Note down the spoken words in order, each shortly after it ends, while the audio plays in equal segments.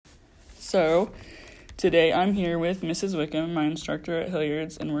So, today I'm here with Mrs. Wickham, my instructor at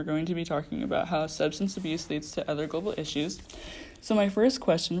Hilliard's, and we're going to be talking about how substance abuse leads to other global issues. So my first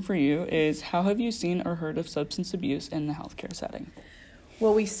question for you is, how have you seen or heard of substance abuse in the healthcare setting?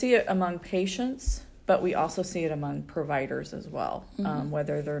 Well, we see it among patients, but we also see it among providers as well,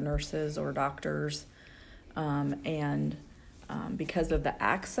 whether they're nurses or doctors. Because of the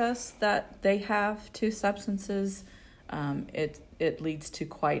access that they have to substances, it leads to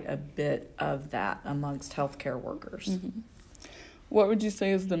quite a bit of that amongst healthcare workers. Mm-hmm. What would you say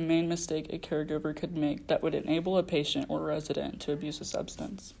is the main mistake a caregiver could make that would enable a patient or resident to abuse a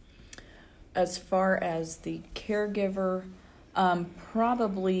substance? As far as the caregiver,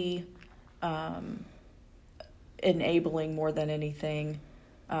 probably enabling more than anything.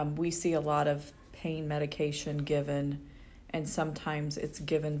 We see a lot of pain medication given, and sometimes it's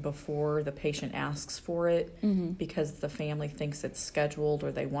given before the patient asks for it because the family thinks it's scheduled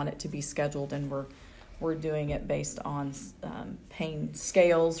or they want it to be scheduled, and we're doing it based on pain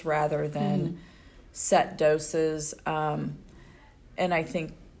scales rather than set doses. And I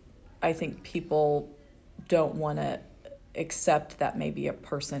think people don't want to accept that maybe a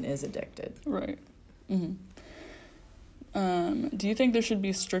person is addicted. Right. Mm-hmm. Do you think there should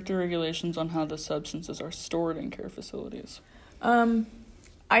be stricter regulations on how the substances are stored in care facilities?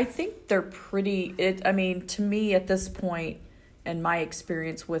 I think they're to me at this point, and my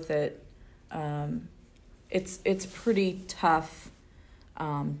experience with it, it's pretty tough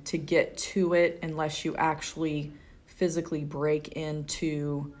to get to it unless you actually physically break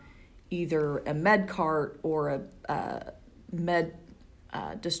into either a med cart or a med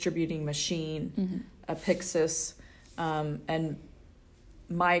distributing machine, a Pyxis. And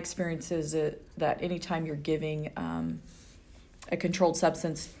my experience is that anytime you're giving a controlled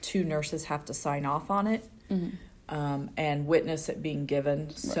substance, two nurses have to sign off on it and witness it being given.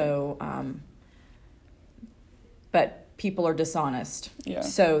 Right. So, but people are dishonest. Yeah.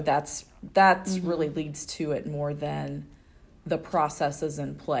 So that's really leads to it more than the processes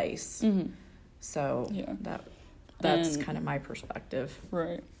in place. So that's kind of my perspective.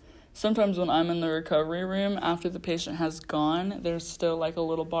 Right. Sometimes when I'm in the recovery room, after the patient has gone, there's still like a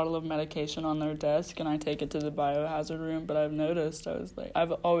little bottle of medication on their desk, and I take it to the biohazard room. But I've noticed,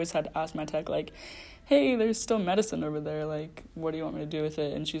 I've always had to ask my tech, like, hey, there's still medicine over there. Like, what do you want me to do with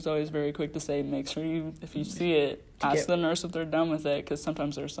it? And she's always very quick to say, make sure if you see it, ask the nurse if they're done with it, because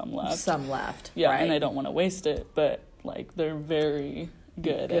sometimes there's some left. Yeah, right. And they don't want to waste it, but like they're very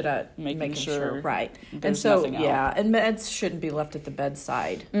good at making sure right. And so and meds shouldn't be left at the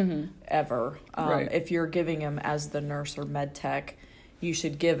bedside ever. Right. If you're giving them as the nurse or med tech, you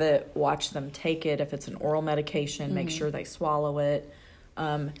should give it, watch them take it. If it's an oral medication, make sure they swallow it.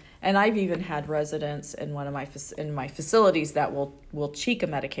 And I've even had residents in in my facilities that will cheek a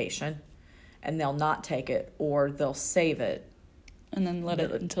medication and they'll not take it, or they'll save it and then let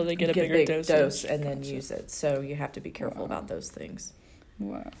it until they get a bigger dose and then use it. So you have to be careful about those things.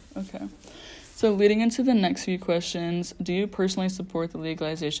 Wow. Okay. So leading into the next few questions, do you personally support the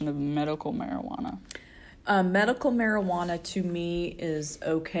legalization of medical marijuana? Medical marijuana to me is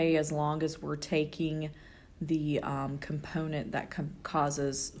okay as long as we're taking the component that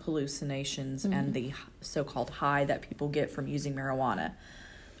causes hallucinations and the so-called high that people get from using marijuana.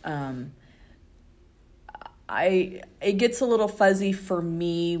 It gets a little fuzzy for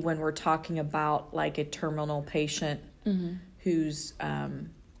me when we're talking about like a terminal patient whose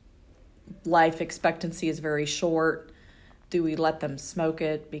life expectancy is very short. Do we let them smoke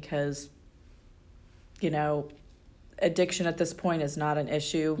it? Because, addiction at this point is not an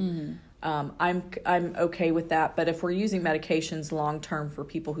issue. I'm okay with that. But if we're using medications long-term for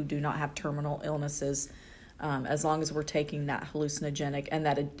people who do not have terminal illnesses, as long as we're taking that hallucinogenic and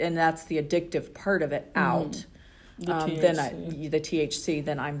that's the addictive part of it out, the THC,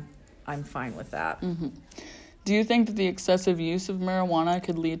 then I'm fine with that. Do you think that the excessive use of marijuana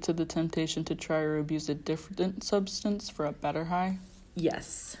could lead to the temptation to try or abuse a different substance for a better high?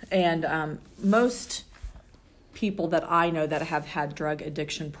 Yes. And most people that I know that have had drug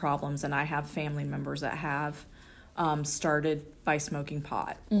addiction problems, and I have family members that have, started by smoking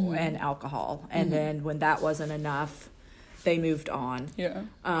pot and alcohol. And then when that wasn't enough, they moved on. Yeah.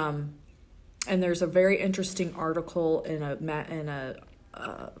 And there's a very interesting article in a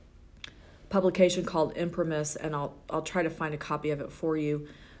publication called Imprimis, and I'll try to find a copy of it for you,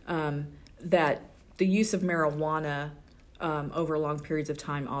 that the use of marijuana over long periods of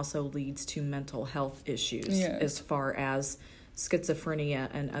time also leads to mental health issues, as far as schizophrenia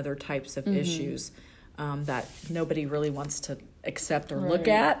and other types of issues that nobody really wants to accept or look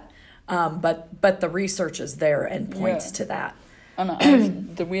at. But the research is there and points to that.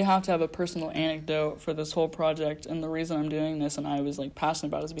 And we have to have a personal anecdote for this whole project, and the reason I'm doing this and I was like passionate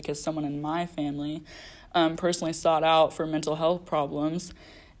about it is because someone in my family personally sought out for mental health problems,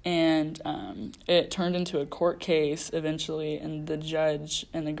 and it turned into a court case eventually, and the judge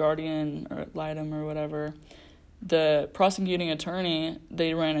and the guardian or ad litem or whatever, the prosecuting attorney,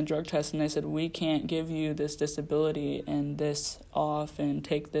 they ran a drug test and they said, we can't give you this disability and this off and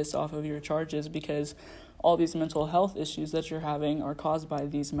take this off of your charges because all these mental health issues that you're having are caused by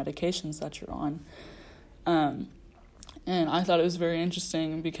these medications that you're on. And I thought it was very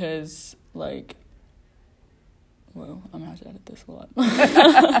interesting because, like, whoa, I'm going to have to edit this a lot.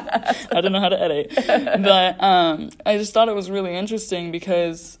 I don't know how to edit. But I just thought it was really interesting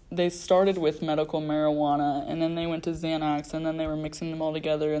because they started with medical marijuana, and then they went to Xanax, and then they were mixing them all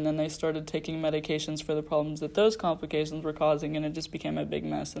together, and then they started taking medications for the problems that those complications were causing, and it just became a big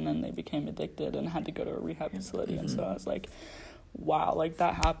mess, and then they became addicted and had to go to a rehab facility. And so I was like, wow, like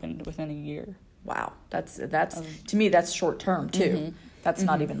that happened within a year. Wow. That's to me, that's short term too. That's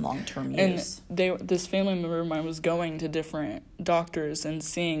not even long-term use. And this family member of mine was going to different doctors and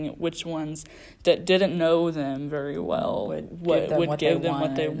seeing which ones that didn't know them very well would give them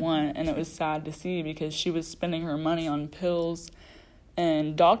what they want. And it was sad to see because she was spending her money on pills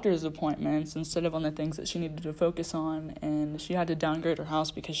and doctor's appointments instead of on the things that she needed to focus on. And she had to downgrade her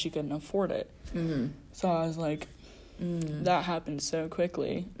house because she couldn't afford it. So I was like, that happened so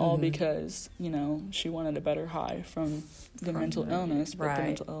quickly, all because, you know, she wanted a better high from the mental illness, but the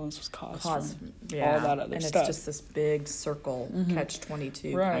mental illness was caused from all that other stuff. And it's just this big circle,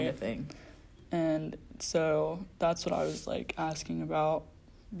 catch-22 kind of thing. And so that's what I was, like, asking about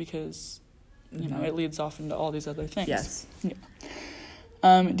because, you know, it leads off into all these other things. Yes.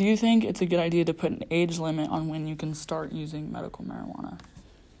 Yeah. Do you think it's a good idea to put an age limit on when you can start using medical marijuana?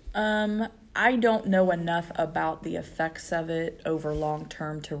 I don't know enough about the effects of it over long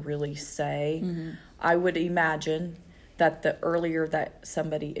term to really say. I would imagine that the earlier that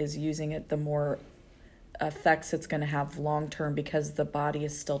somebody is using it, the more effects it's going to have long term because the body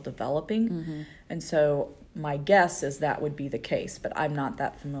is still developing. And so my guess is that would be the case, but I'm not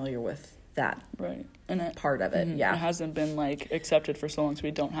that familiar with that part of it. It hasn't been like accepted for so long, so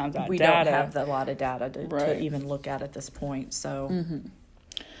we don't have that we data. Don't have a lot of data to even look at this point. So.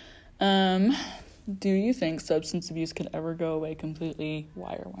 Do you think substance abuse could ever go away completely?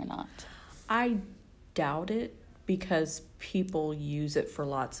 Why or why not? I doubt it because people use it for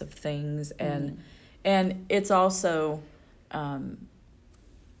lots of things, and it's also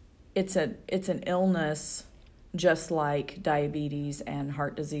it's an illness just like diabetes and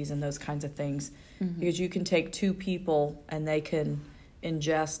heart disease and those kinds of things, because you can take two people and they can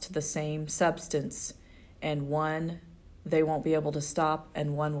ingest the same substance, and one they won't be able to stop,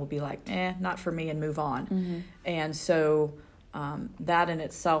 and one will be like, not for me, and move on. And so that in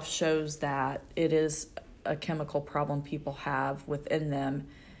itself shows that it is a chemical problem people have within them.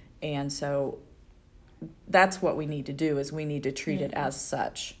 And so that's what we need to do, is we need to treat it as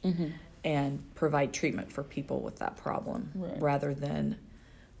such and provide treatment for people with that problem, rather than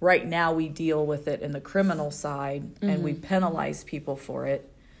right now we deal with it in the criminal side and we penalize people for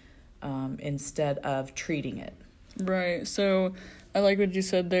it instead of treating it. Right. So I like what you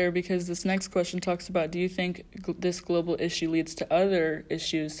said there, because this next question talks about, do you think this global issue leads to other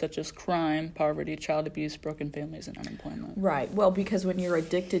issues such as crime, poverty, child abuse, broken families, and unemployment? Right. Well, because when you're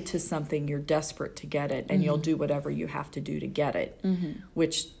addicted to something, you're desperate to get it, and you'll do whatever you have to do to get it,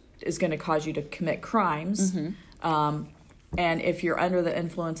 which is going to cause you to commit crimes. And if you're under the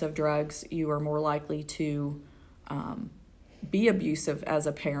influence of drugs, you are more likely to be abusive as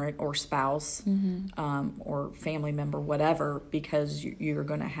a parent or spouse or family member, whatever, because you're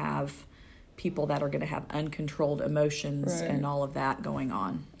going to have people that are going to have uncontrolled emotions and all of that going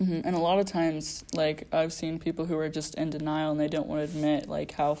on. And a lot of times, like, I've seen people who are just in denial and they don't want to admit,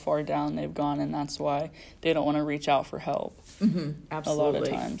 like, how far down they've gone, and that's why they don't want to reach out for help. Absolutely. A lot of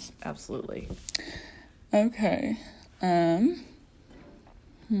times. Absolutely. Okay. I'm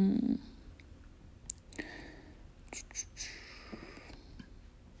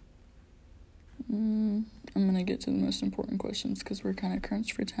going to get to the most important questions because we're kind of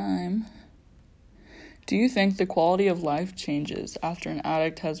crunched for time. Do you think the quality of life changes after an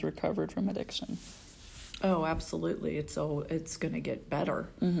addict has recovered from addiction? Oh, absolutely. It's going to get better.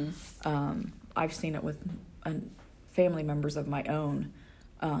 I've seen it with family members of my own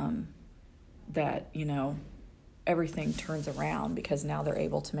that, you know, everything turns around because now they're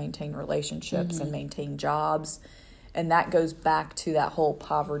able to maintain relationships and maintain jobs. And that goes back to that whole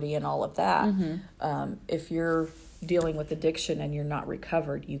poverty and all of that. If you're dealing with addiction and you're not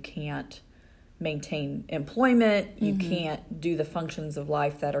recovered, you can't maintain employment. You can't do the functions of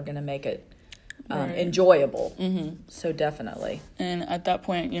life that are going to make it enjoyable. So definitely. And at that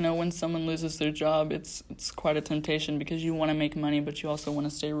point, when someone loses their job, it's quite a temptation because you want to make money, but you also want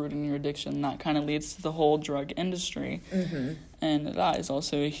to stay rooted in your addiction. That kind of leads to the whole drug industry. And that is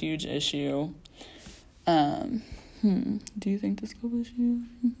also a huge issue. Do you think this covers you?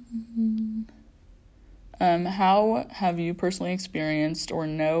 How have you personally experienced or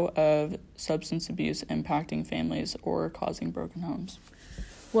know of substance abuse impacting families or causing broken homes?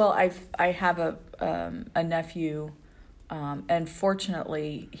 Well, I have a nephew, and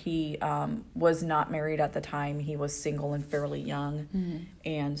fortunately he was not married at the time. He was single and fairly young,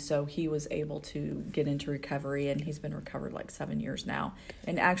 and so he was able to get into recovery, and he's been recovered like 7 years now.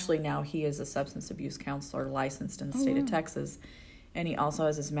 And actually now he is a substance abuse counselor licensed in the state of Texas, and he also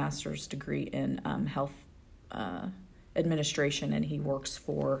has his master's degree in health administration, and he works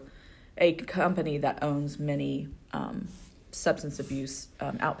for a company that owns many substance abuse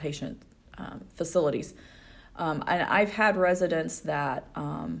outpatient facilities. And I've had residents that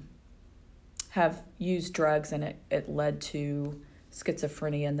have used drugs, and it led to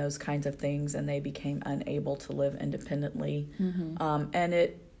schizophrenia and those kinds of things, and they became unable to live independently. And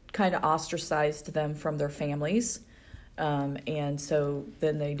it kind of ostracized them from their families. And so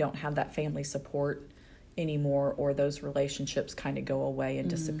then they don't have that family support anymore, or those relationships kind of go away and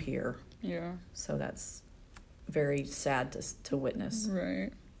disappear. Yeah. So that's very sad to witness.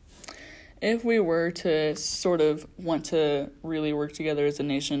 Right. If we were to sort of want to really work together as a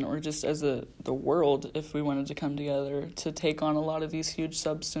nation, or just as the world, if we wanted to come together to take on a lot of these huge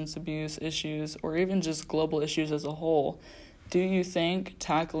substance abuse issues, or even just global issues as a whole, do you think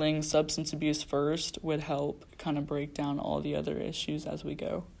tackling substance abuse first would help kind of break down all the other issues as we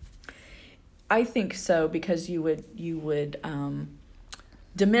go? I think so, because you would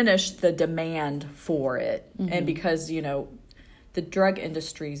diminish the demand for it, and because the drug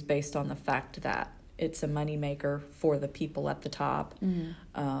industry is based on the fact that it's a moneymaker for the people at the top,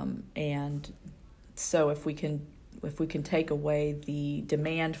 and so if we can take away the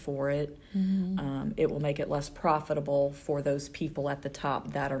demand for it, it will make it less profitable for those people at the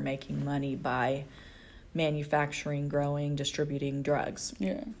top that are making money by manufacturing, growing, distributing drugs.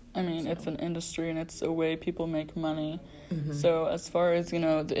 Yeah. I mean, it's an industry, and it's a way people make money. So as far as,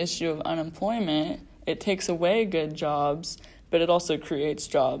 the issue of unemployment, it takes away good jobs, but it also creates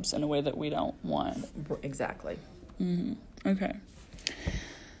jobs in a way that we don't want. Exactly. Okay.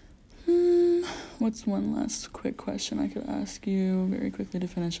 What's one last quick question I could ask you very quickly to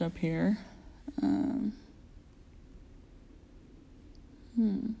finish up here?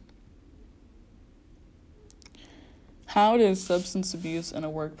 How does substance abuse in a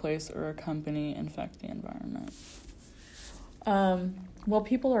workplace or a company affect the environment? Well,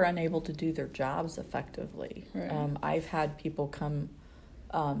 people are unable to do their jobs effectively. Right. I've had people come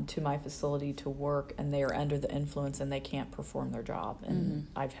to my facility to work, and they are under the influence and they can't perform their job. And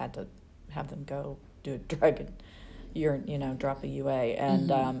I've had to have them go do a drug and urine, drop a UA.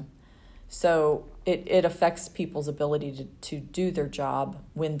 And so it affects people's ability to do their job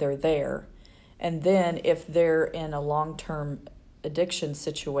when they're there. And then if they're in a long-term addiction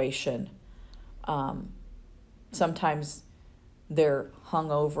situation, sometimes they're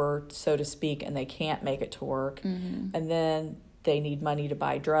hungover, so to speak, and they can't make it to work. And then they need money to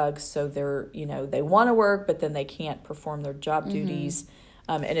buy drugs, so they're, they want to work, but then they can't perform their job duties.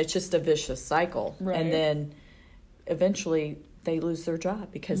 And it's just a vicious cycle. Right. And then eventually they lose their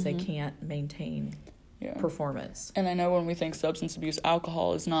job because they can't maintain performance. And I know when we think substance abuse,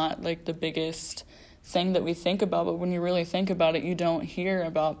 alcohol is not like the biggest thing that we think about, but when you really think about it, you don't hear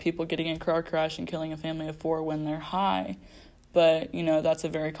about people getting in a car crash and killing a family of 4 when they're high. But, that's a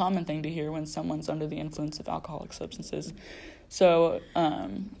very common thing to hear when someone's under the influence of alcoholic substances. So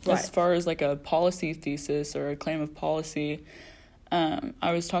as far as like a policy thesis or a claim of policy,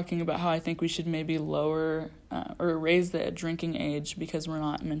 I was talking about how I think we should maybe lower or raise the drinking age because we're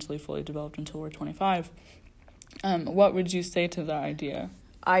not mentally fully developed until we're 25. What would you say to that idea?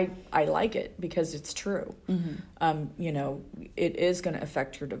 I like it because it's true. It is going to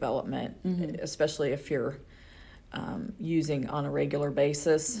affect your development, especially if you're using on a regular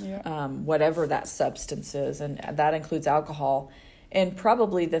basis, whatever that substance is, and that includes alcohol. And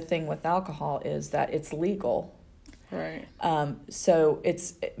probably the thing with alcohol is that it's legal. Right. So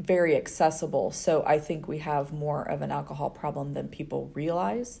it's very accessible. So I think we have more of an alcohol problem than people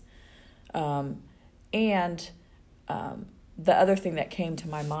realize. And the other thing that came to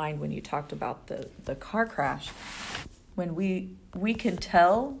my mind when you talked about the car crash, when we can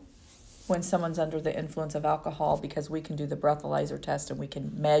tell when someone's under the influence of alcohol, because we can do the breathalyzer test and we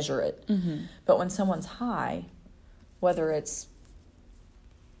can measure it. But when someone's high, whether it's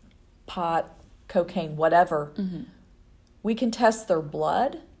pot, cocaine, whatever, we can test their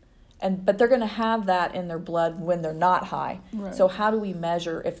blood, but they're going to have that in their blood when they're not high. Right. So how do we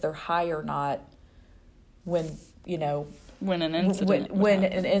measure if they're high or not when an incident when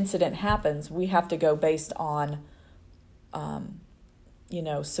an incident happens? We have to go based on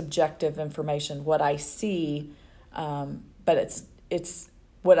subjective information, what I see, but it's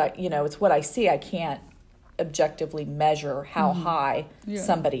what I see. I can't objectively measure how high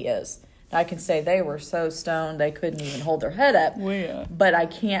somebody is. Now, I can say they were so stoned they couldn't even hold their head up, but I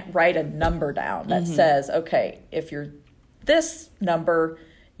can't write a number down that says, okay, if you're this number,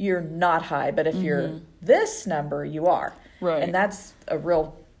 you're not high, but if you're this number, you are. Right. And that's a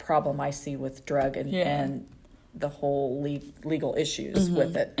real problem I see with drug and the whole legal issues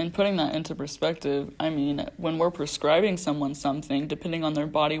with it. And putting that into perspective, I mean, when we're prescribing someone something, depending on their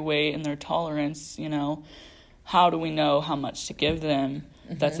body weight and their tolerance, how do we know how much to give them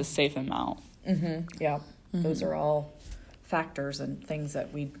that's a safe amount? Yeah. Those are all factors and things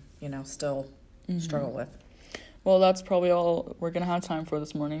that we, still struggle with. Well, that's probably all we're going to have time for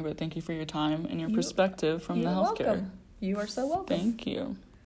this morning, but thank you for your time and your perspective from the healthcare. Welcome. You are so welcome. Thank you.